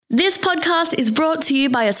This podcast is brought to you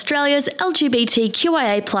by Australia's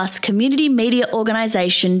LGBTQIA+ community media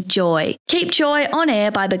organisation, Joy. Keep Joy on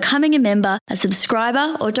air by becoming a member, a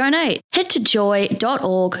subscriber or donate. Head to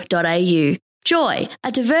joy.org.au. Joy,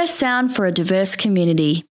 a diverse sound for a diverse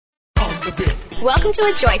community. Welcome to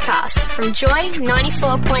a Joycast from Joy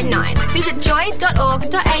 94.9. Visit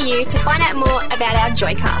joy.org.au to find out more about our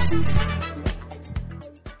Joycasts.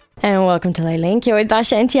 And welcome to Link. You're with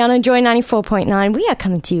Basha and Tiana, Joy 94.9. We are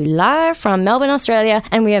coming to you live from Melbourne, Australia,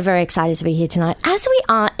 and we are very excited to be here tonight, as we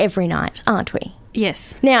are every night, aren't we?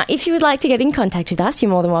 Yes. Now, if you would like to get in contact with us,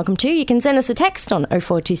 you're more than welcome to. You can send us a text on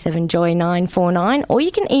 0427 Joy 949, or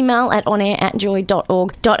you can email at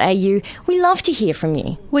onair@joy.org.au. We love to hear from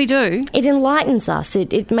you. We do. It enlightens us.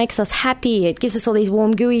 It makes us happy. It gives us all these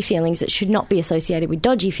warm, gooey feelings that should not be associated with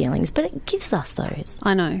dodgy feelings, but it gives us those.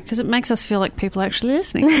 I know, because it makes us feel like people are actually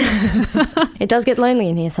listening. It does get lonely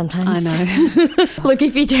in here sometimes. I know. Look,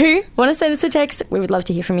 if you do want to send us a text, we would love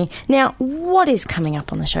to hear from you. Now, what is coming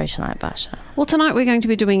up on the show tonight, Basha? Well, tonight we're going to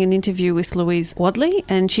be doing an interview with Louise Wadley,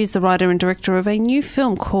 and she's the writer and director of a new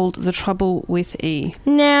film called The Trouble with E.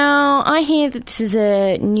 Now, I hear that this is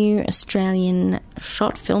a new Australian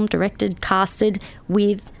shot film, directed, casted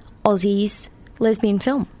with Aussie's lesbian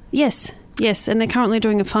film. Yes, and they're currently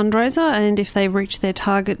doing a fundraiser, and if they reach their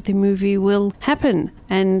target, the movie will happen,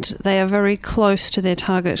 and they are very close to their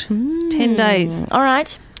target. 10 days. All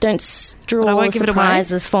right. Don't draw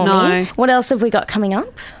surprises for me. What else have we got coming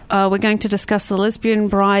up? We're going to discuss the lesbian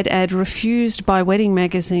bride ad refused by wedding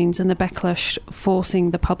magazines and the backlash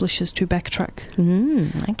forcing the publishers to backtrack.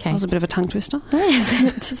 Okay. That was a bit of a tongue twister.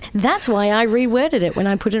 Yes. That's why I reworded it when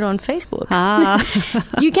I put it on Facebook.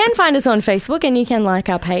 You can find us on Facebook and you can like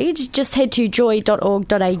our page. Just head to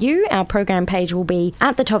joy.org.au. Our program page will be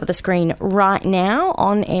at the top of the screen right now,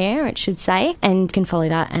 on air, it should say, and you can follow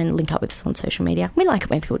that and link up with us on social media. We like it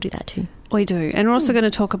when people do that too. We do. And we're also going to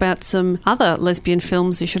talk about some other lesbian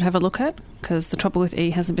films you should have a look at, because The Trouble with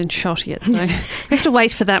E hasn't been shot yet, so we have to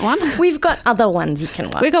wait for that one. We've got other ones you can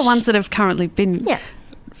watch. We've got ones that have currently been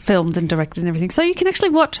filmed and directed and everything, so you can actually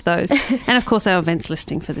watch those. And of course our events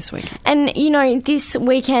listing for this week. And you know, this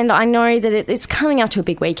weekend I know that it's coming up to a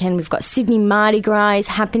big weekend. We've got Sydney Mardi Gras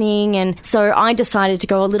happening, and so I decided to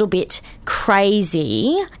go a little bit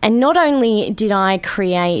crazy, and not only did I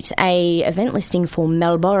create a event listing for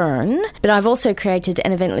Melbourne, but I've also created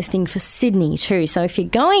an event listing for Sydney too. So if you're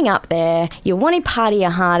going up there, you want to party your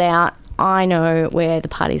heart out, I know where the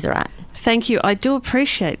parties are at. Thank you. I do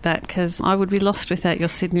appreciate that, because I would be lost without your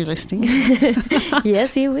Sydney listing.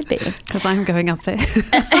 Yes, you would be. Because I'm going up there.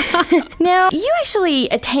 Now, you actually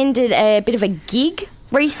attended a bit of a gig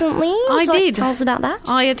recently. I did. Tell us about that.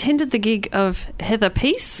 I attended the gig of Heather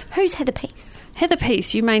Peace. Who's Heather Peace? Heather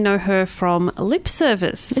Peace, you may know her from Lip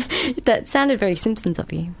Service. That sounded very Simpsons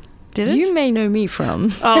of you. Did it? You may know me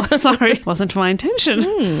from. Oh, sorry. Wasn't my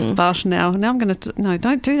intention. But now I'm going to... No,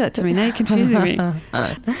 don't do that to me. Now you're confusing me.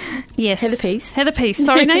 Yes. Heather Peace. Heather Peace.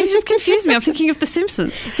 Sorry, now you've just confused me. I'm thinking of The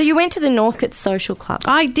Simpsons. So you went to the Northcote Social Club.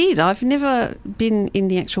 I did. I've never been in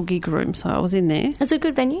the actual gig room, so I was in there. Is it a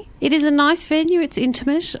good venue? It is a nice venue. It's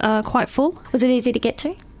intimate, quite full. Was it easy to get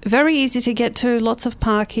to? Very easy to get to. Lots of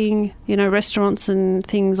parking, restaurants and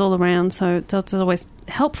things all around, so that's always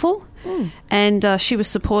helpful. And she was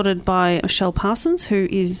supported by Michelle Parsons, who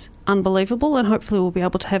is unbelievable, and hopefully we'll be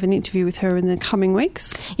able to have an interview with her in the coming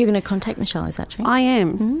weeks. You're going to contact Michelle, is that true? I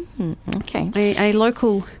am. Okay. A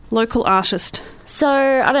local artist. So,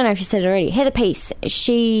 I don't know if you said it already, Heather Peace,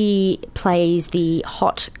 she plays the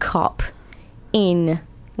hot cop in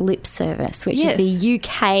Lip Service, which is the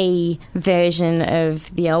UK version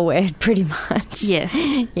of the L word, pretty much. Yes.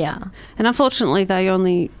 Yeah. And unfortunately, they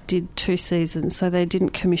only did 2 seasons, so they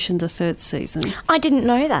didn't commission the 3rd season. I didn't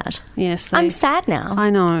know that. Yes. I'm sad now. I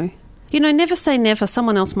know. Never say never.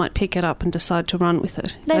 Someone else might pick it up and decide to run with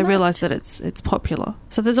it. They realise that it's popular.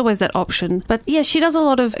 So there's always that option. But, yeah, she does a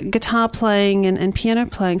lot of guitar playing and piano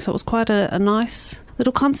playing, so it was quite a nice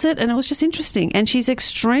little concert, and it was just interesting. And she's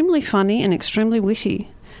extremely funny and extremely witty.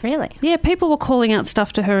 Really? Yeah, people were calling out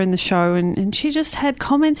stuff to her in the show, and she just had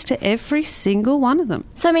comments to every single one of them.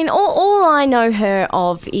 So, I mean, all I know her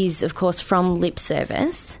of is, of course, from Lip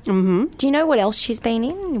Service. Mm-hmm. Do you know what else she's been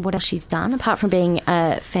in? What else she's done, apart from being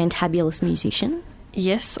a fantabulous musician?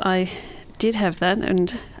 Yes, I did have that,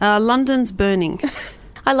 and London's Burning.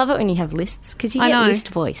 I love it when you have lists, because you get list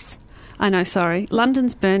voice. I know, sorry.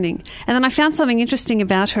 London's Burning. And then I found something interesting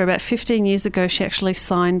about her. About 15 years ago, she actually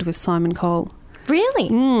signed with Simon Cowell.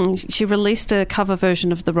 Really? She released a cover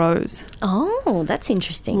version of The Rose. Oh, that's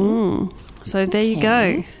interesting. So there you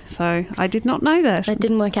go. So I did not know that. That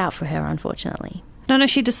didn't work out for her, unfortunately. No,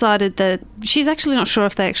 she decided that she's actually not sure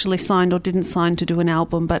if they actually signed or didn't sign to do an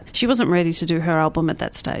album, but she wasn't ready to do her album at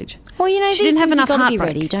that stage. Well, you know, she didn't have enough heartbreak. Be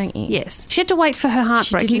ready, don't you? Yes. She had to wait for her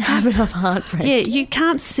heartbreak. She didn't have enough heartbreak. Yeah, you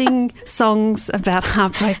can't sing songs about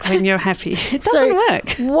heartbreak when you're happy. It doesn't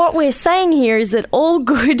work. What we're saying here is that all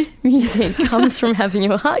good music comes from having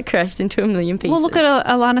your heart crushed into a million pieces. Well, look at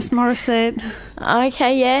Alanis Morissette.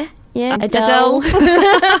 Okay, yeah. Yeah, Adele.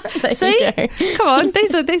 See? You Come on,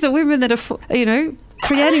 these are women that are,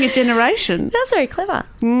 creating a generation. That's very clever.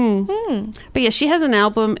 But yeah, she has an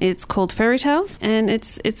album. It's called Fairy Tales, and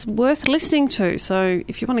it's worth listening to. So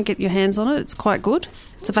if you want to get your hands on it, it's quite good.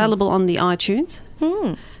 It's available on the iTunes.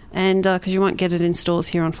 And because you won't get it in stores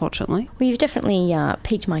here, unfortunately. Well, you've definitely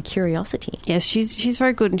piqued my curiosity. Yes, she's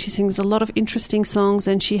very good, and she sings a lot of interesting songs,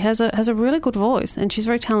 and she has a really good voice, and she's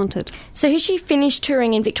very talented. So has she finished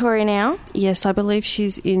touring in Victoria now? Yes, I believe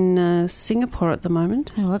she's in Singapore at the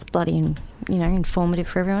moment. Oh, that's bloody informative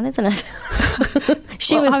for everyone, isn't it?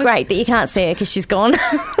 She was great, but you can't see her because she's gone.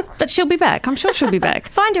 But she'll be back. I'm sure she'll be back.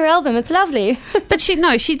 Find her album. It's lovely. But she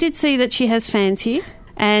did see that she has fans here,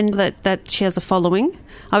 and that she has a following.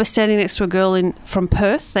 I was standing next to a girl from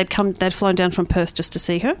Perth. They'd flown down from Perth just to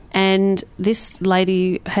see her. And this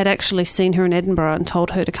lady had actually seen her in Edinburgh and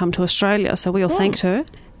told her to come to Australia. So we all thanked her.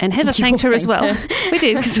 And Heather thanked her as well. We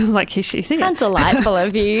did, because it was like, here she's here. How delightful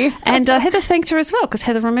of you. And Heather thanked her as well, because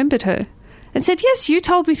Heather remembered her. And said, yes, you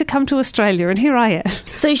told me to come to Australia, and here I am.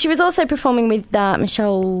 So she was also performing with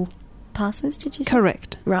Michelle Parsons, did you say?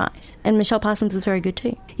 Correct. Right. And Michelle Parsons is very good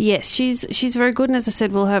too. Yes, she's very good, and as I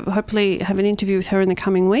said, we'll hopefully have an interview with her in the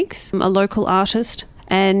coming weeks. A local artist,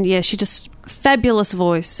 and yeah, she just fabulous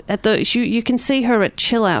voice. You can see her at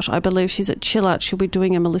Chill Out. I believe she's at Chill Out. She'll be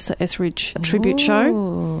doing a Melissa Etheridge tribute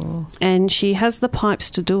show, and she has the pipes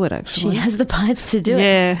to do it. Actually, she has the pipes to do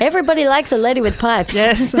it. Everybody likes a lady with pipes.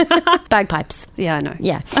 Yes, bagpipes. Yeah, I know.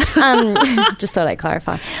 Yeah, just thought I'd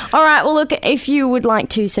clarify. All right. Well, look, if you would like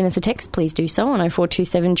to send us a text, please do so on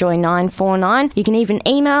 0427 Joy 949. You can even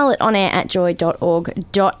email at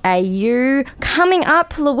onair@joy.org.au. Coming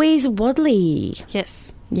up, Louise Wadley.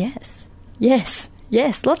 Yes. Yes. Yes.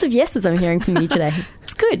 Yes. Lots of yeses I'm hearing from you today.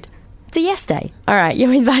 It's good. It's a yes day. All right. You're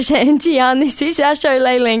with Basha and Tian. This is our show,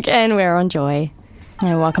 Lay Link, and we're on Joy.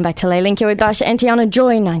 And welcome back to Lay Link. You're with Basha and Tian on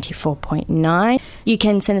Joy 94.9. You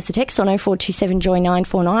can send us a text on 0427 Joy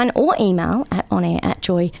 949 or email at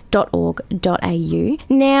onair@joy.org.au.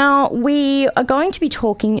 Now, we are going to be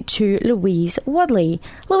talking to Louise Wadley.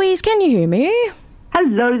 Louise, can you hear me?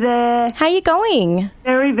 Hello there. How are you going?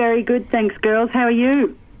 Very, very good. Thanks, girls. How are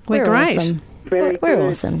you? We're great. Awesome. We're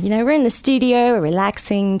awesome. We're in the studio, we're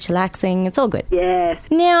relaxing, chillaxing. It's all good. Yes.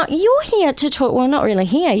 Now, you're here to talk... Well, not really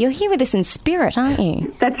here. You're here with us in spirit, aren't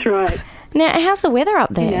you? That's right. Now, how's the weather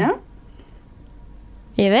up there? Yeah.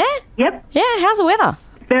 You there? Yep. Yeah, how's the weather?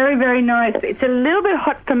 Very, very nice. It's a little bit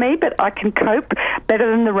hot for me, but I can cope better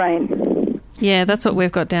than the rain. Yeah, that's what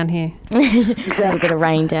we've got down here. Exactly. A little bit of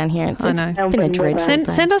rain down here. I know. It's been a dreadful day.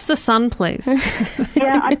 Send us the sun, please.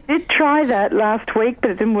 Yeah, I did try that last week,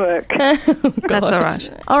 but it didn't work. That's all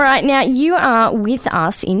right. All right, now you are with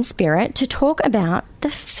us in spirit to talk about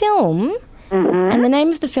the film. Mm-hmm. And the name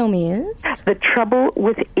of the film is? The Trouble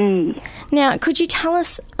with E. Now, could you tell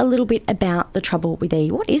us a little bit about The Trouble with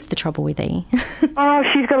E? What is The Trouble with E? Oh,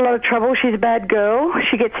 she's got a lot of trouble. She's a bad girl.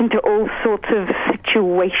 She gets into all sorts of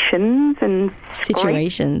situations and...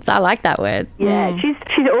 Situations. I like that word. Yeah, she's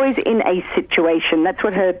always in a situation. That's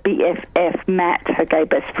what her BFF, Matt, her gay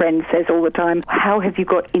best friend, says all the time. How have you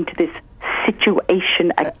got into this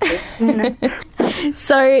situation again?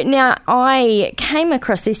 So now I came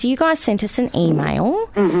across this. You guys sent us an email,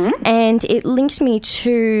 and it linked me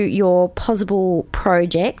to your Possible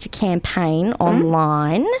Project campaign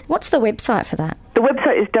online. What's the website for that? The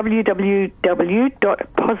website is www.possible,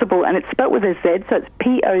 and it's spelled with a Z, so it's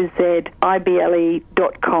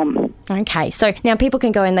POZIBLE.com. Okay, so now people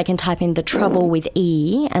can go and they can type in The Trouble with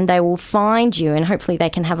E, and they will find you, and hopefully they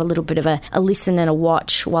can have a little bit of a listen and a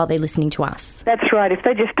watch while they're listening to us. That's right. If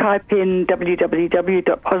they just type in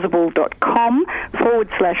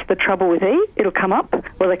www.possible.com/The Trouble with E, it'll come up.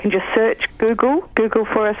 Or they can just search Google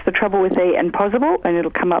for us, The Trouble with E and Possible, and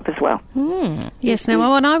it'll come up as well. Yes,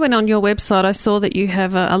 now when I went on your website, I saw that you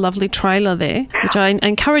have a lovely trailer there, which I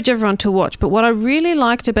encourage everyone to watch. But what I really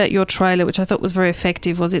liked about your trailer, which I thought was very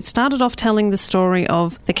effective, was it started off telling the story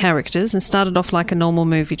of the characters and started off like a normal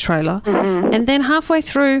movie trailer. And then halfway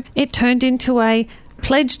through, it turned into a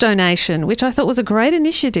pledge donation, which I thought was a great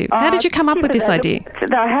initiative. How did you come up with this idea?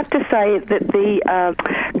 I have to say that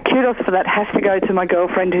the kudos for that has to go to my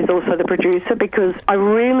girlfriend, who's also the producer, because I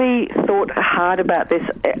really thought hard about this.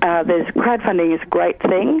 There's crowdfunding is a great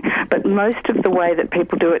thing, but most of the way that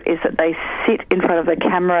people do it is that they sit in front of the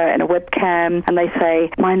camera and a webcam and they say,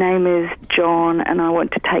 my name is John and I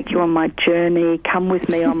want to take you on my journey, come with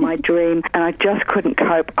me on my dream. And I just couldn't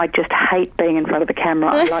cope. I just hate being in front of the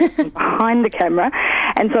camera. I like being behind the camera.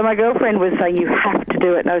 And so my girlfriend was saying, you have to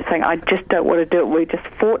do it. And I was saying, I just don't want to do it. We just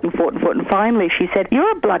fought and fought and fought. And finally she said,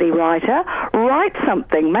 you're a bloody writer. Write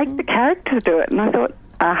something. Make the characters do it. And I thought,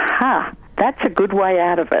 aha. That's a good way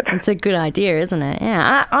out of it. It's a good idea, isn't it?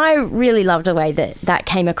 Yeah, I really loved the way that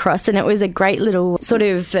came across, and it was a great little sort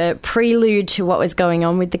of prelude to what was going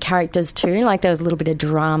on with the characters too. Like there was a little bit of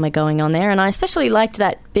drama going on there, and I especially liked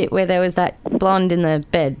that bit where there was that blonde in the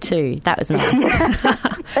bed too. That was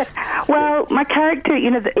nice. Well, my character, you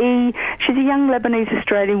know, the E, she's a young Lebanese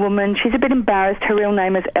Australian woman. She's a bit embarrassed. Her real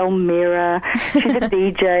name is Elmira. She's a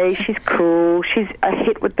DJ. She's cool. She's a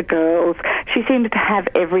hit with the girls. She seems to have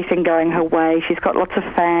everything going her way. She's got lots of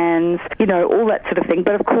fans, you know, all that sort of thing.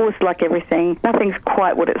 But of course, like everything, nothing's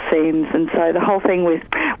quite what it seems. And so the whole thing with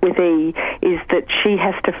E is that she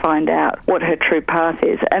has to find out what her true path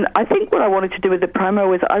is. And I think what I wanted to do with the promo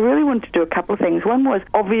was I really wanted to do a couple of things. One was,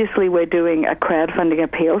 obviously, we're doing a crowdfunding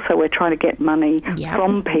appeal, so we're trying to get money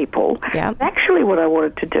from people. Yep. Actually, what I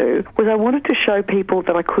wanted to do was I wanted to show people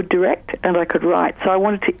that I could direct and I could write. So I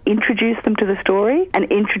wanted to introduce them to the story and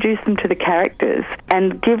introduce them to the characters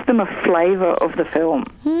and give them a flavour of the film.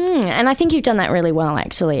 And I think you've done that really well,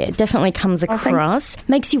 actually. It definitely comes across.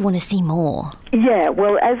 Makes you want to see more. Yeah,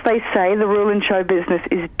 well, as they say, the rule in show business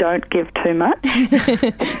is don't give too much.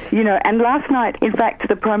 You know, and last night, in fact,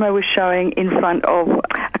 the promo was showing in front of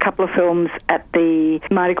a couple of films at the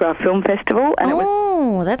Mardi Gras Film Festival.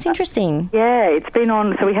 And that's interesting. Yeah, it's been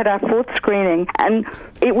on, so we had our 4th screening, and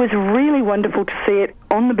it was really wonderful to see it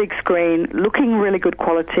on the big screen, looking really good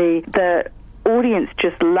quality. The audience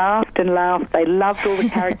just laughed and laughed. They loved all the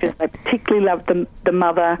characters. They particularly loved the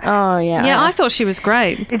mother. Oh, yeah. Yeah, I thought she was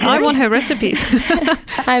great. I want her recipes.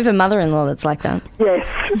 I have a mother-in-law that's like that. Yes,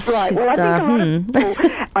 right. Well, I think a lot of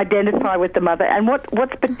people identify with the mother. And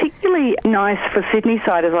what's particularly nice for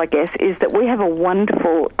Sydney-siders, I guess, is that we have a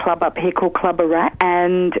wonderful club up here called Club Iraq,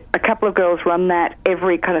 and a couple of girls run that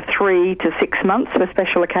every kind of 3 to 6 months for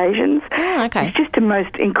special occasions. Oh, okay. It's just a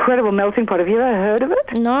most incredible melting pot. Have you ever heard of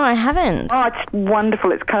it? No, I haven't. Oh, it's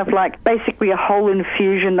wonderful. It's kind of like basically a whole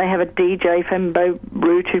infusion. They have a DJ, Fembo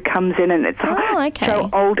Root, who comes in, and it's so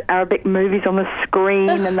old Arabic movies on the screen,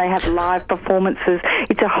 and they have live performances.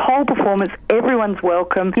 It's a whole performance. Everyone's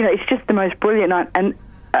welcome. You know, it's just the most brilliant night. And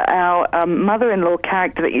our mother-in-law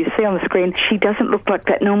character that you see on the screen, she doesn't look like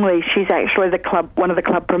that normally. She's actually one of the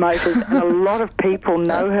club promoters, and a lot of people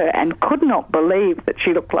know her and could not believe that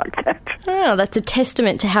she looked like that. Oh, that's a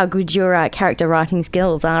testament to how good your character writing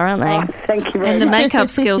skills are, aren't they? Oh, thank you very much. And the makeup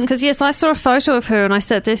skills, because yes, I saw a photo of her and I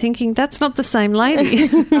sat there thinking, that's not the same lady.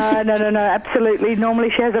 No, absolutely. Normally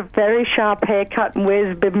she has a very sharp haircut and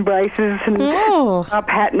wears bib and braces and sharp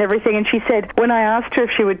hat and everything. And she said, when I asked her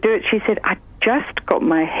if she would do it, she said, I just got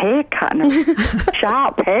my hair cut and a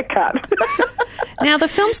sharp haircut. Now, the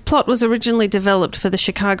film's plot was originally developed for the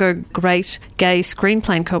Chicago Great Gay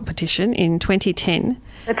Screenplay Competition in 2010.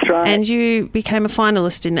 That's right. And you became a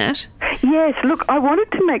finalist in that. Yes, look, I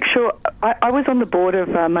wanted to make sure... I was on the board of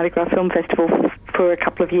Mardi Gras Film Festival for a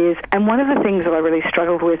couple of years, and one of the things that I really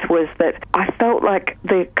struggled with was that I felt like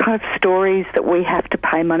the kind of stories that we have to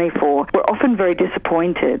pay money for were often very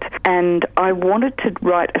disappointed, and I wanted to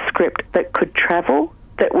write a script that could travel,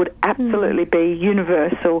 that would absolutely be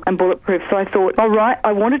universal and bulletproof. So I thought, all right,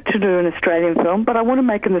 I wanted to do an Australian film, but I want to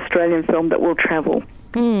make an Australian film that will travel.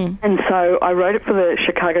 And so I wrote it for the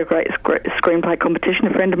Chicago Great Screenplay Competition.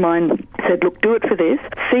 A friend of mine said, look, do it for this,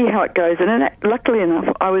 see how it goes. And luckily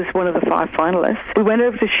enough, I was one of the 5 finalists. We went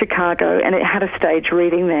over to Chicago and it had a stage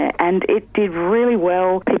reading there, and it did really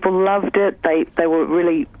well. People loved it. They were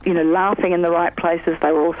really, laughing in the right places.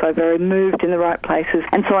 They were also very moved in the right places.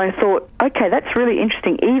 And so I thought, okay, that's really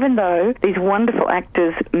interesting. Even though these wonderful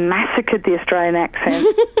actors massacred the Australian accent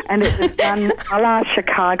and it was done a la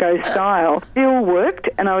Chicago style, still worked.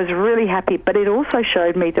 And I was really happy, but it also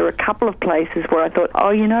showed me there were a couple of places where I thought, oh,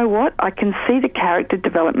 you know what? I can see the character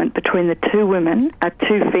development between the 2 women, our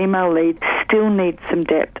 2 female leads, still needs some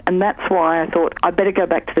depth. And that's why I thought I better go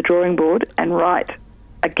back to the drawing board and write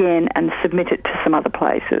again and submit it to some other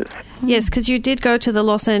places. Yes, because you did go to the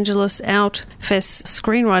Los Angeles Outfest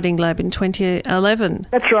Screenwriting Lab in 2011.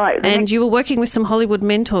 That's right. And you were working with some Hollywood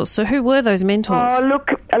mentors. So who were those mentors? Oh, look,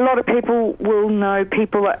 a lot of people will know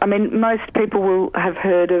people. I mean, most people will have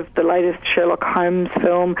heard of the latest Sherlock Holmes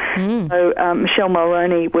film. So Michelle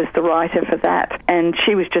Mulroney was the writer for that, and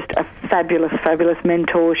she was just a fabulous, fabulous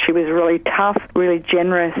mentor. She was really tough, really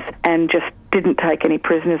generous, and just didn't take any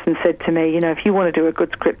prisoners, and said to me, you know, if you want to do a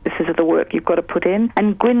good script, this is the work you've got to put in.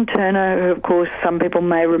 And Gwyn Turner, who of course some people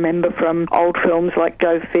may remember from old films like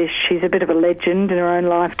Go Fish, she's a bit of a legend in her own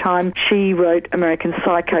lifetime. She wrote American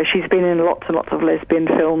Psycho. She's been in lots and lots of lesbian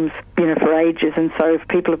films, you know, for ages, and so if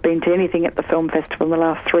people have been to anything at the film festival in the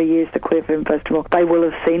last 3 years, the Queer Film Festival, they will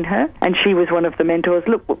have seen her, and she was one of the mentors.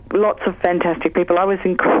 Look, lots of fantastic people. I was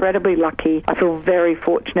incredibly lucky. I feel very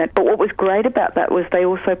fortunate. But what was great about that was they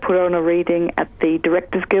also put on a reading at the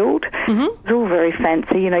Directors Guild. It was all very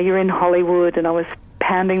fancy. You know, you're in Hollywood, and I was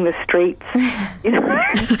pounding the streets. You know?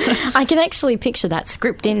 I can actually picture that,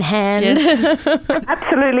 script in hand. Yes.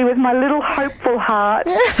 Absolutely, with my little hopeful heart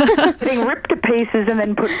getting ripped to pieces and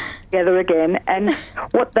then put together again. And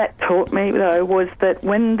what that taught me, though, was that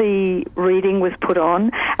when the reading was put on,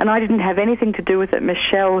 and I didn't have anything to do with it,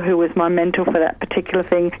 Michelle, who was my mentor for that particular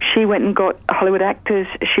thing, she went and got Hollywood actors,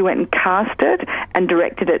 she went and cast it and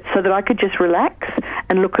directed it so that I could just relax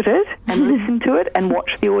and look at it and listen to it and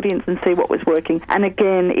watch the audience and see what was working. And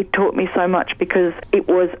again, it taught me so much because it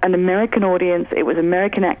was an American audience, it was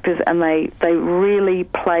American actors, and they really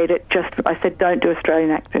played it. Just, I said, don't do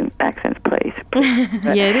Australian accents, please.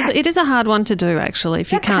 Yeah, it is a hard one to do, actually,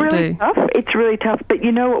 if you can't really do. Tough. It's really tough. But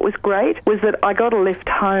you know what was great was that I got a lift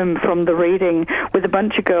home from the reading with a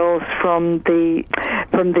bunch of girls from the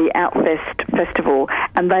Outfest festival,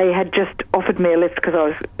 and they had just offered me a lift because I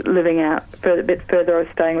was living out a bit further. I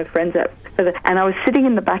was staying with friends out further, and I was sitting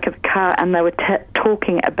in the back of the car, and they were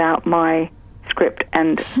talking about my script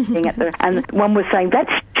and being at the, and one was saying,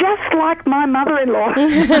 that's just like my mother-in-law.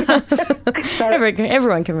 So,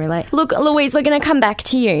 everyone can relate. Look, Louise, we're going to come back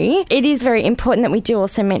to you. It is very important that we do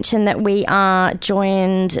also mention that we are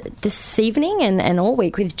joined this evening and all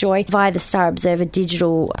week with Joy via the Star Observer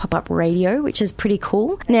digital pop-up radio, which is pretty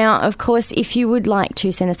cool. Now, of course, if you would like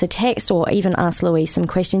to send us a text or even ask Louise some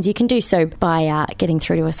questions, you can do so by getting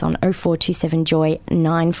through to us on 0427 Joy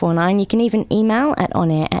 949. You can even email at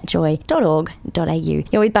onair@joy.org.au.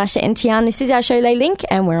 You're with Basha and Tian. This is our show Lay Link,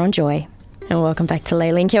 and we're on Joy. And welcome back to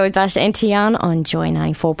Lay Link. You're with Basha and Tian on Joy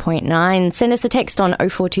 94.9. Send us a text on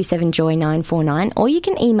 0427 Joy 949, or you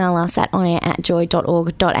can email us at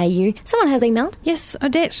onair@joy.org.au. Someone has emailed. Yes,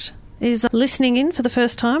 Odette is listening in for the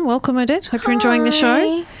first time. Welcome, Odette. Hope you're enjoying the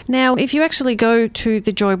show. Now, if you actually go to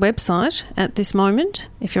the Joy website at this moment,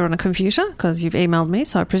 if you're on a computer, because you've emailed me,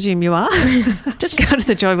 so I presume you are, just go to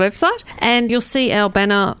the Joy website and you'll see our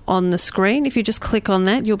banner on the screen. If you just click on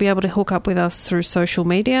that, you'll be able to hook up with us through social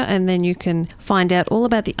media, and then you can find out all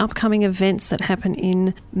about the upcoming events that happen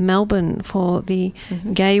in Melbourne for the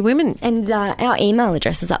gay women. And our email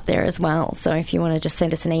address is up there as well, so if you want to just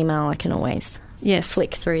send us an email, I can always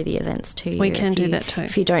flick through the events to you. We can do that too.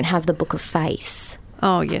 If you don't have the book of face.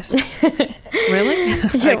 Oh, yes. Really?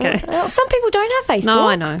 Okay. Well, some people don't have Facebook. No,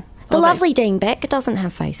 I know. The lovely Dean Beck doesn't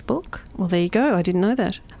have Facebook. Well, there you go. I didn't know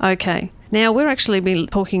that. Okay. Now, we're actually been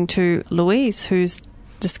talking to Louise, who's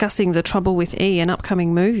discussing The Trouble with E, an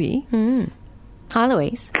upcoming movie. Hi,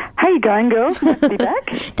 Louise. how you going, girls? Nice to be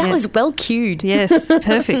back. That was well cued. Yes,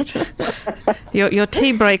 perfect. Your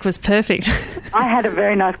tea break was perfect. I had a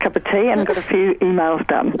very nice cup of tea and got a few emails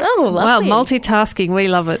done. Oh, lovely. Wow, multitasking, we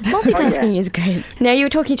love it. Multitasking is great. Now, you were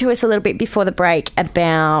talking to us a little bit before the break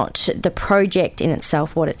about the project in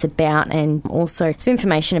itself, what it's about, and also some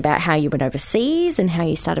information about how you went overseas and how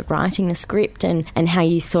you started writing the script and how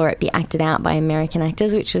you saw it be acted out by American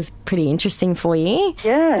actors, which was pretty interesting for you.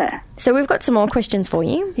 Yeah. So we've got some more questions for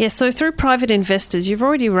you. Yeah, so through private investors, you've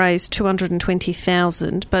already raised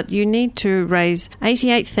 $220,000, but you need to raise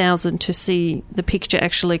 $88,000 to see the picture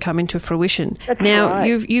actually come into fruition. That's now,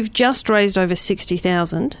 right. you've just raised over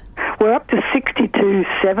 $60,000. We're up to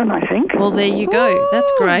 62.7, I think. Well, there you go.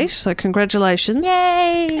 That's great. So congratulations.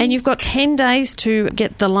 Yay! And you've got 10 days to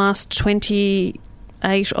get the last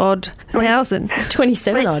 28-odd thousand.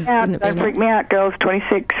 27 odd. Don't freak me out, girls.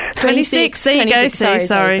 26. 26. There you go. See,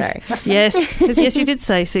 sorry. Yes, because yes, you did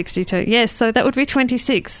say 62. Yes, so that would be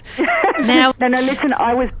 26. Now, No, listen,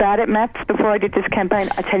 I was bad at maths before I did this campaign.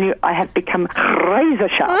 I tell you, I have become razor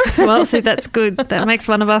sharp. well, see, that's good. That makes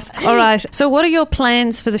one of us. All right. So what are your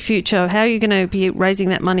plans for the future? How are you going to be raising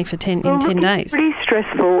that money for 10 days? It's pretty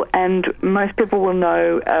stressful, and most people will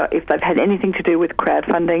know if they've had anything to do with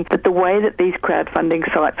crowdfunding, that the way that these crowdfunding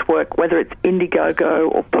crowdfunding sites work, whether it's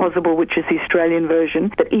Indiegogo or Possible, which is the Australian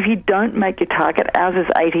version, that if you don't make your target, ours is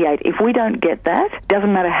 88. If we don't get that,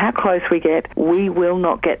 doesn't matter how close we get, we will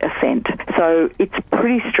not get a cent. So it's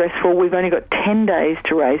pretty stressful. We've only got 10 days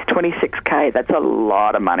to raise 26K. That's a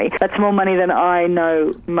lot of money. That's more money than I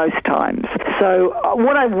know most times. So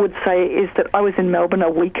what I would say is that I was in Melbourne a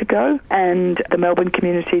week ago, and the Melbourne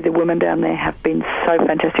community, the women down there, have been so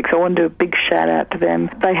fantastic. So I want to do a big shout out to them.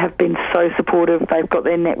 They have been so supportive. They've got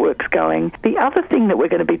their networks going. The other thing that we're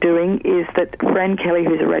going to be doing is that Fran Kelly,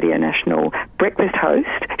 who's a Radio National breakfast host,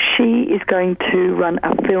 she is going to run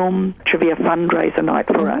a film trivia fundraiser night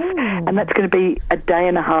for us. And that's going to be a day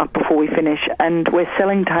and a half before we finish. And we're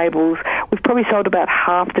selling tables. We've probably sold about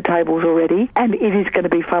half the tables already. And it is going to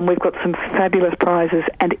be fun. We've got some fabulous prizes.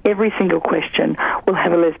 And every single question will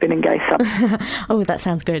have a lesbian and gay subject. Oh, that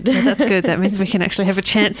sounds good. Yeah, that's good. That means we can actually have a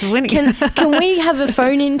chance of winning. Can we have a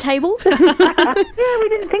phone-in table? Yeah, we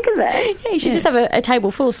didn't think of that. Yeah, you should just have a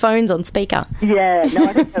table full of phones on speaker. Yeah, no,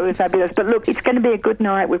 I think that was fabulous. But look, it's going to be a good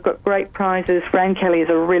night. We've got great prizes. Fran Kelly is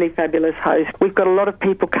a really fabulous host. We've got a lot of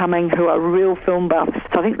people coming who are real film buffs.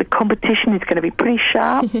 So I think the competition is going to be pretty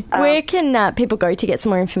sharp. Where can people go to get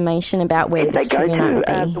some more information about where this trivia night will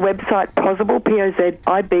be? The website Possible,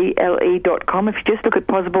 POZIBLE.com. If you just look at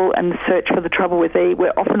Possible and search for The Trouble with E,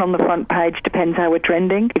 we're often on the front page, depends how we're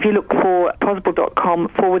trending. If you look for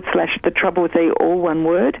possible.com/The Trouble with E, all one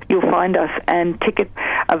word, you'll find us, and tickets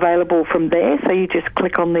available from there. So you just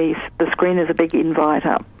click on the screen as a big invite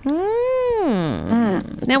up.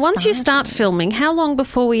 Now, once you start filming, how long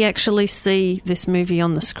before we actually see this movie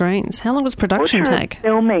on the screens? How long does production take?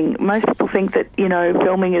 Filming. Most people think that,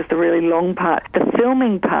 filming is the really long part. The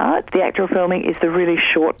filming part, the actual filming, is the really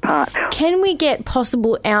short part. Can we get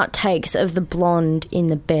possible outtakes of the blonde in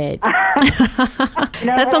the bed?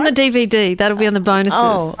 That's on the DVD. That'll be on the bonuses.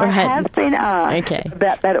 Oh, I have been asked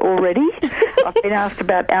about that already. I've been asked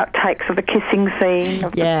about outtakes of the kissing scene,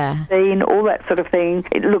 of the scene, all that sort of thing.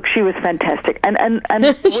 Look, she was fantastic. And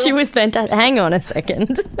she was fantastic. Hang on a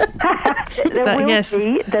second. there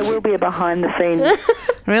will be a behind the scenes.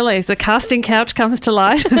 Really? As the casting couch comes to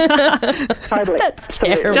light? Totally. That's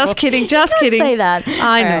terrible. Just kidding. Just kidding. Say that.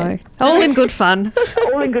 I know. All in good fun.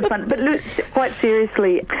 All in good fun. But look, quite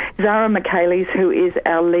seriously, Zara Michaelis, who is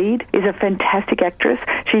our lead, is a fantastic actress.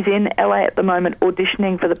 She's in LA at the moment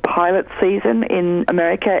auditioning for the pilot season in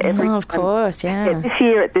America. Of course, yeah. This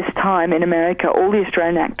year at this time in America, all the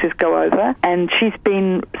Australian actors go over, and she's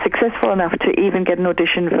been successful enough to even get an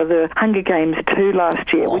audition for the Hunger Games 2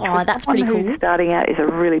 last year, which was that's pretty cool. Starting out is a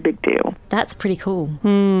really big deal. That's pretty cool.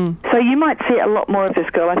 So you might see a lot more of this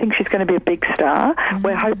girl. I think she's going to be a big star.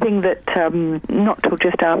 We're hoping that not till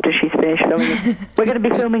just after she's finished filming. We're going to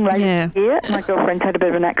be filming later this year. My girlfriend's had a bit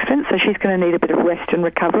of an accident, so she's going to need a bit of rest and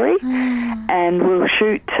recovery. And we'll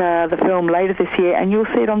shoot the film later this year, and you'll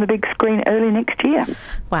see it on the big screen early next year.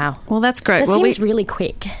 Wow. Well, that's great. That seems really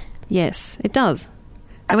quick. Yes, it does.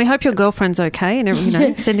 And we hope your girlfriend's okay,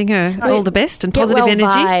 and sending her all the best and positive energy.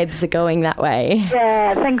 Vibes are going that way.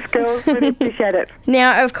 Yeah, thanks, girls. Really appreciate it.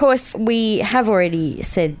 Now, of course, we have already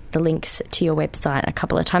said the links to your website a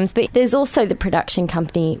couple of times, but there's also the production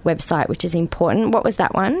company website, which is important. What was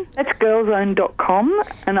that one? That's girlsown.com,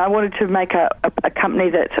 and I wanted to make a company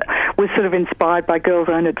that was sort of inspired by Girls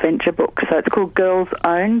Own adventure books. So it's called Girls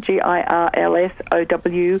Own,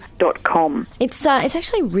 GIRLSOW.com. It's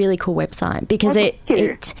actually a really cool website because it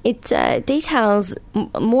details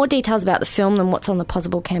more details about the film than what's on the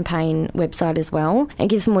Possible campaign website as well. It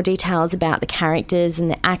gives more details about the characters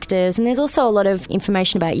and the actors, and there's also a lot of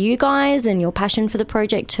information about you guys and your passion for the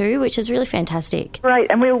project too, which is really fantastic. Right,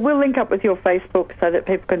 and we'll link up with your Facebook so that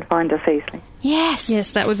people can find us easily. Yes,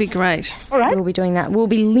 that would be great. Yes, all right. We'll be doing that. We'll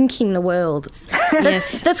be linking the world.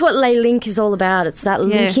 That's what Lay Link is all about. It's about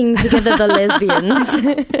linking together the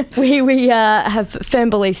lesbians. we have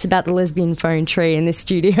firm beliefs about the lesbian phone tree in this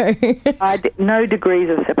studio. No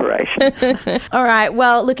degrees of separation. All right.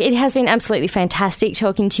 Well, look, it has been absolutely fantastic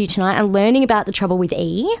talking to you tonight and learning about The Trouble with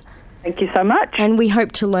E. Thank you so much. And we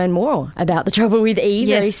hope to learn more about The Trouble with E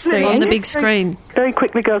very soon. On the big screen. Very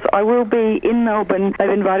quickly, girls, I will be in Melbourne. They've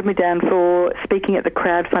invited me down for speaking at the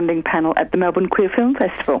crowdfunding panel at the Melbourne Queer Film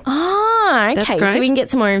Festival. Ah, okay. That's great. So we can get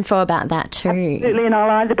some more info about that too. Absolutely, and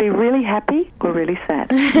I'll either be really happy or really sad.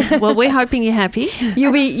 Well, we're hoping you're happy.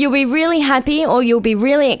 You'll be really happy, or you'll be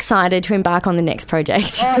really excited to embark on the next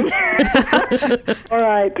project. Oh, yeah. All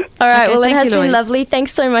right. Okay, well, it has been Louise. lovely.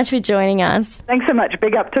 Thanks so much for joining us. Thanks so much.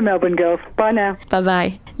 Big up to Melbourne, girls. Bye now.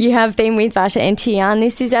 Bye-bye. You have been with Basha and Tian.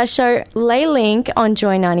 This is our show Lay Link on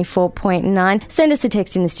Joy 94.9. Send us a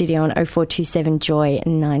text in the studio on 0427 Joy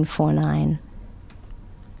 949.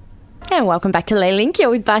 And welcome back to Lay Link. You're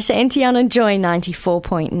with Basha and Tiana on Joy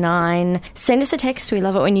 94.9. Send us a text. We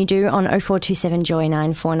love it when you do on 0427 Joy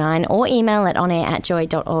 949 or email at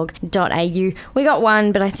onair@joy.org.au. We got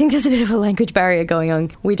one, but I think there's a bit of a language barrier going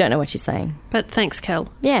on. We don't know what she's saying. But thanks, Kel.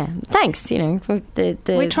 Yeah, thanks. You know,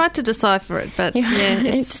 we tried to decipher it, but it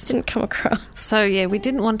just didn't come across. So yeah, we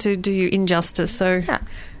didn't want to do you injustice. So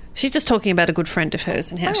she's just talking about a good friend of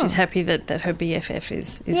hers and how she's happy that her BFF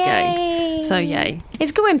is gay. So yay!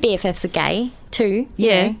 It's good when BFFs are gay too.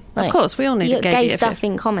 Yeah, of course, we all need a gay BFF. Stuff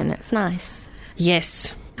in common. It's nice.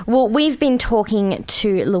 Yes. Well, we've been talking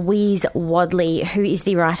to Louise Wadley, who is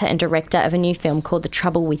the writer and director of a new film called The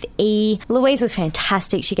Trouble with E. Louise was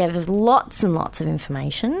fantastic. She gave us lots and lots of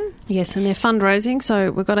information. Yes, and they're fundraising, so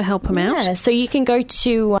we've got to help them out. Yeah, so you can go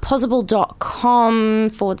to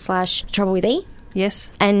possible.com/Trouble with E.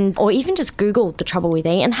 Yes. Or even just Google The Trouble with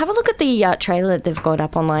E and have a look at the trailer that they've got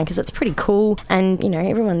up online because it's pretty cool. And, you know,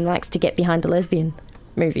 everyone likes to get behind a lesbian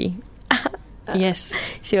movie. Yes.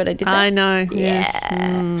 See what I did there? I know. Yeah. Yes.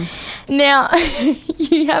 Mm. Now,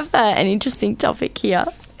 you have an interesting topic here.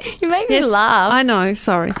 You make me laugh. I know,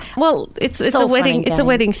 sorry. Well, it's a wedding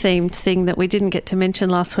themed thing that we didn't get to mention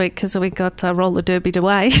last week because we got roller derbied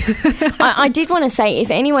away. I did want to say, if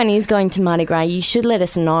anyone is going to Mardi Gras, you should let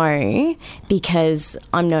us know because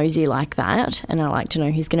I'm nosy like that and I like to know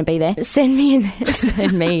who's going to be there. Send me an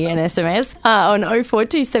SMS on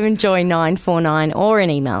 0427 Joy 949 or an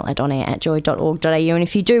email at onair@joy.org.au. And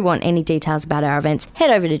if you do want any details about our events, head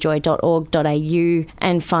over to joy.org.au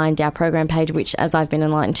and find our program page, which, as I've been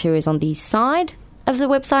enlightened to, is on the side of the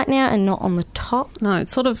website now and not on the top. No,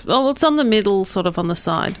 it's sort of, it's on the middle, sort of on the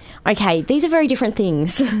side. Okay, these are very different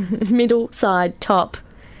things. Middle, side, top,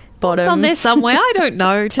 bottom. It's on there somewhere. I don't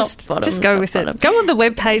know. Just go with it. Go on the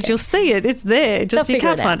webpage. You'll see it. It's there. Just you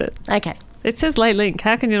can't find it. Okay. It says Lay Link.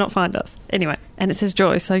 How can you not find us? Anyway, and it says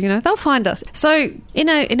Joy, so, you know, they'll find us. So in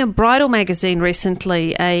a bridal magazine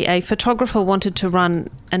recently, a photographer wanted to run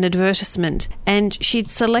an advertisement and she'd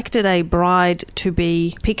selected a bride to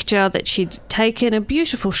be picture that she'd taken a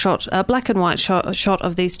beautiful shot, a black and white shot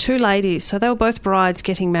of these two ladies. So they were both brides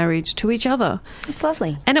getting married to each other. It's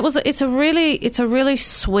lovely. And it's a really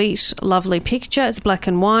sweet, lovely picture. It's black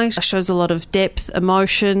and white. It shows a lot of depth,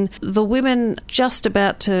 emotion. The women just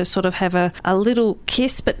about to sort of have a little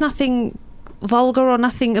kiss, but nothing vulgar or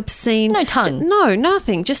nothing obscene. No tongue. No,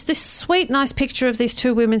 nothing. Just this sweet, nice picture of these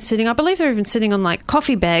two women sitting. I believe they're even sitting on like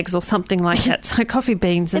coffee bags or something like that. So coffee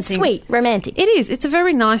beans and it's things. It's sweet, romantic. It is. It's a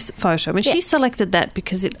very nice photo. And she selected that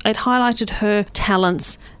because it highlighted her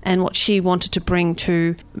talents and what she wanted to bring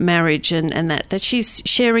to marriage and that she's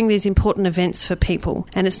sharing these important events for people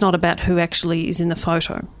and it's not about who actually is in the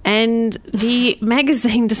photo. And the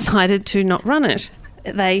magazine decided to not run it.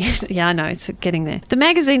 I know, it's getting there. The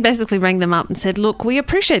magazine basically rang them up and said, look, we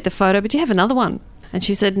appreciate the photo, but do you have another one? And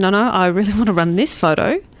she said, no, I really want to run this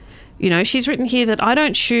photo. You know, she's written here that I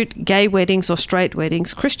don't shoot gay weddings or straight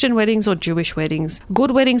weddings, Christian weddings or Jewish weddings, good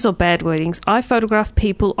weddings or bad weddings. I photograph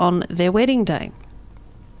people on their wedding day.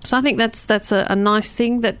 So I think that's a nice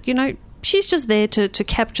thing that, you know, she's just there to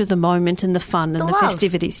capture the moment and the fun and the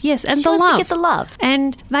festivities. Yes, and she the wants love. To get the love.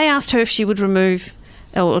 And they asked her if she would remove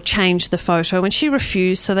or change the photo, and she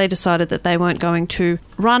refused, so they decided that they weren't going to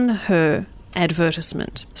run her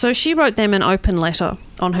advertisement. So she wrote them an open letter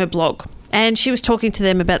on her blog, and she was talking to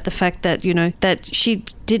them about the fact that, you know, that she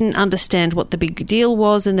didn't understand what the big deal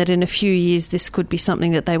was and that in a few years this could be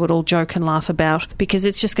something that they would all joke and laugh about because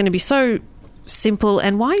it's just going to be so simple.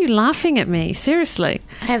 And why are you laughing at me? Seriously.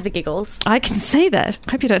 I have the giggles. I can see that.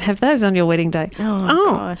 Hope you don't have those on your wedding day. Oh.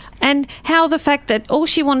 Gosh. And how the fact that all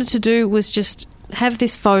she wanted to do was just have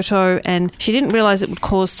this photo and she didn't realise it would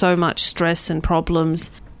cause so much stress and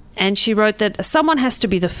problems. And she wrote that someone has to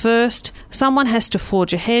be the first, someone has to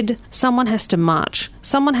forge ahead, someone has to march,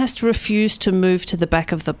 someone has to refuse to move to the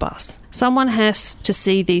back of the bus. Someone has to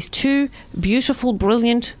see these two beautiful,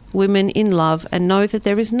 brilliant women in love and know that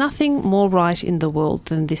there is nothing more right in the world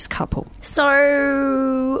than this couple.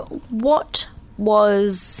 So what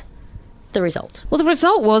was the result? Well, the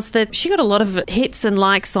result was that she got a lot of hits and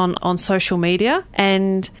likes on social media,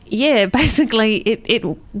 and basically it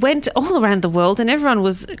went all around the world and everyone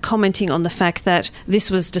was commenting on the fact that this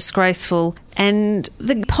was disgraceful. And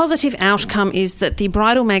the positive outcome is that the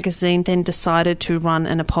bridal magazine then decided to run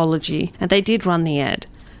an apology, and they did run the ad.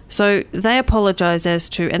 So they apologise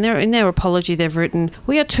and in their apology they've written,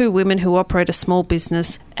 "We are two women who operate a small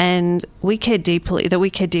business and we care deeply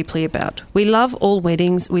about. We love all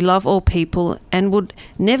weddings, we love all people and would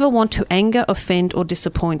never want to anger, offend or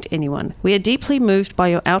disappoint anyone. We are deeply moved by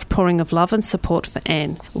your outpouring of love and support for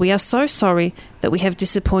Anne. We are so sorry that we have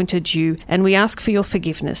disappointed you and we ask for your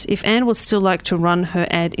forgiveness. If Anne would still like to run her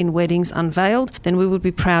ad in Weddings Unveiled, then we would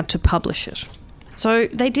be proud to publish it." So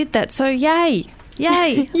they did that. So yay.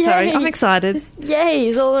 Yay. Sorry, I'm excited. Yay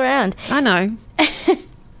is all around. I know.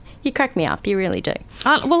 You crack me up. You really do.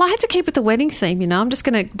 Well, I had to keep with the wedding theme, I'm just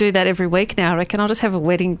going to do that every week now. I reckon I'll just have a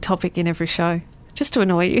wedding topic in every show. Just to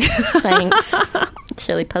annoy you. Thanks. It's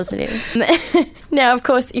really positive. Now, of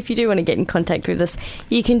course, if you do want to get in contact with us,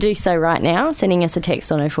 you can do so right now, sending us a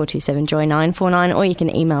text on 0427 Joy 949, or you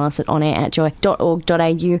can email us at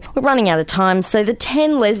onair@joy.org.au. We're running out of time, so the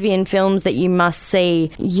 10 lesbian films that you must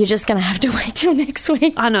see, you're just going to have to wait till next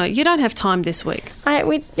week. I know, you don't have time this week.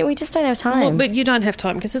 We just don't have time. Well, but you don't have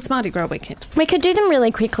time because it's Mardi Gras weekend. We could do them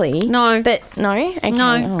really quickly. No. But no? Okay.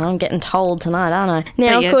 No. Oh, I'm getting told tonight, aren't I?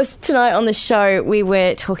 Now, Yes. Of course, tonight on the show, we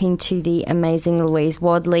were talking to the amazing Louise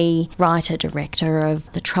Wadley, writer, director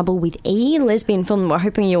of The Trouble with E, lesbian film we're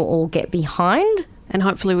hoping you'll all get behind. And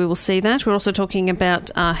hopefully we will see that. We're also talking about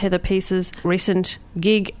Heather Peace's recent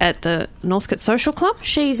gig at the Northcote Social Club.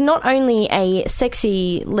 She's not only a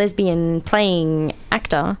sexy lesbian playing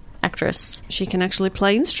actress. She can actually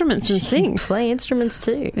play instruments and sing. Play instruments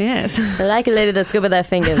too. Yes. I like a lady that's good with her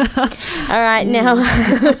fingers. All right, now.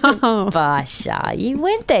 Basha, you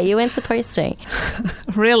went there. You weren't supposed to.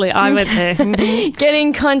 Really, I went there. Get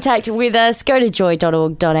in contact with us. Go to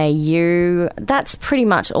joy.org.au. That's pretty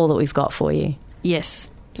much all that we've got for you. Yes.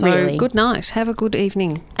 So Really. Good night. Have a good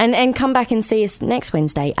evening. And come back and see us next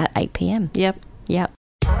Wednesday at 8 p.m. Yep.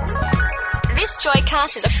 This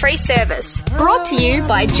Joycast is a free service brought to you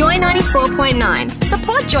by Joy 94.9.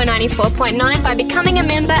 Support Joy 94.9 by becoming a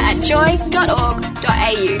member at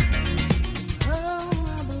joy.org.au.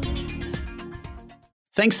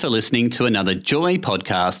 Thanks for listening to another Joy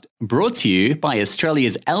podcast brought to you by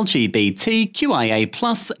Australia's LGBTQIA+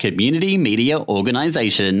 community media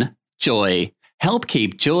organisation, Joy. Help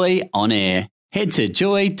keep Joy on air. Head to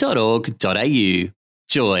joy.org.au.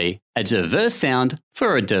 Joy, a diverse sound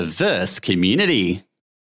for a diverse community.